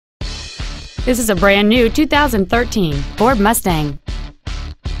This is a brand new 2013 Ford Mustang.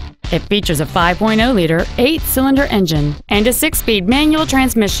 It features a 5.0-liter 8-cylinder engine and a 6-speed manual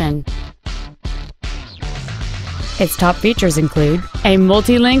transmission. Its top features include a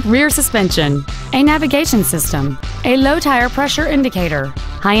multi-link rear suspension, a navigation system, a low tire pressure indicator,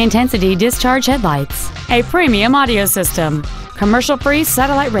 high-intensity discharge headlights, a premium audio system, commercial-free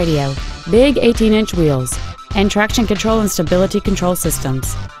satellite radio, big 18-inch wheels, and traction control and stability control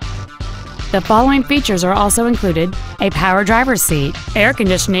systems. The following features are also included: a power driver's seat, air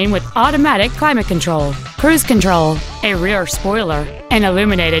conditioning with automatic climate control, cruise control, a rear spoiler, an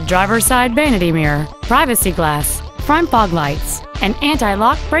illuminated driver's side vanity mirror, privacy glass, front fog lights, an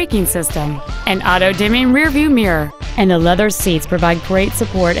anti-lock braking system, an auto-dimming rear-view mirror, and the leather seats provide great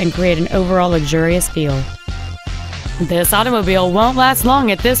support and create an overall luxurious feel. This automobile won't last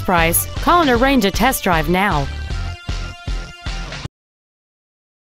long at this price. Call and arrange a test drive now.